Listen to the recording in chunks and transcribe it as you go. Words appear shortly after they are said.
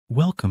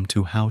Welcome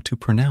to How to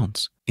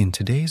Pronounce. In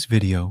today's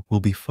video,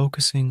 we'll be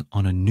focusing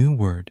on a new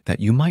word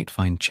that you might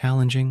find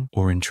challenging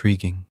or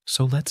intriguing.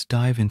 So let's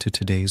dive into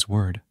today's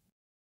word.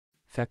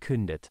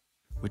 Verkündet.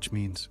 Which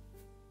means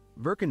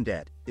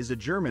Verkündet is a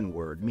German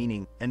word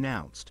meaning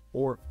announced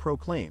or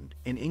proclaimed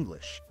in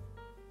English.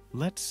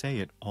 let's say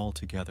it all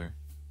together.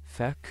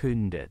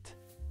 Verkündet.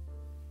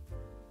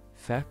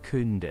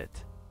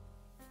 Verkündet.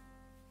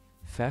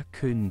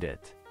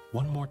 Verkündet.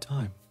 One more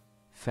time.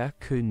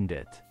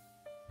 Verkündet.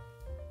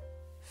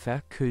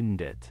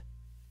 Verkündet.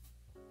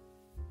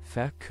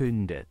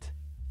 Verkündet.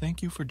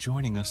 Thank you for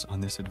joining us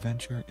on this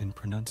adventure in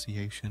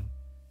pronunciation.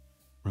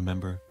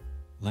 Remember,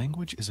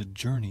 language is a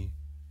journey,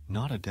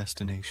 not a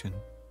destination.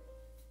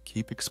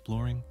 Keep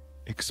exploring,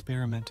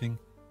 experimenting,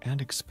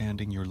 and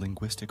expanding your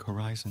linguistic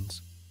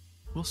horizons.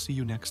 We'll see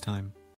you next time.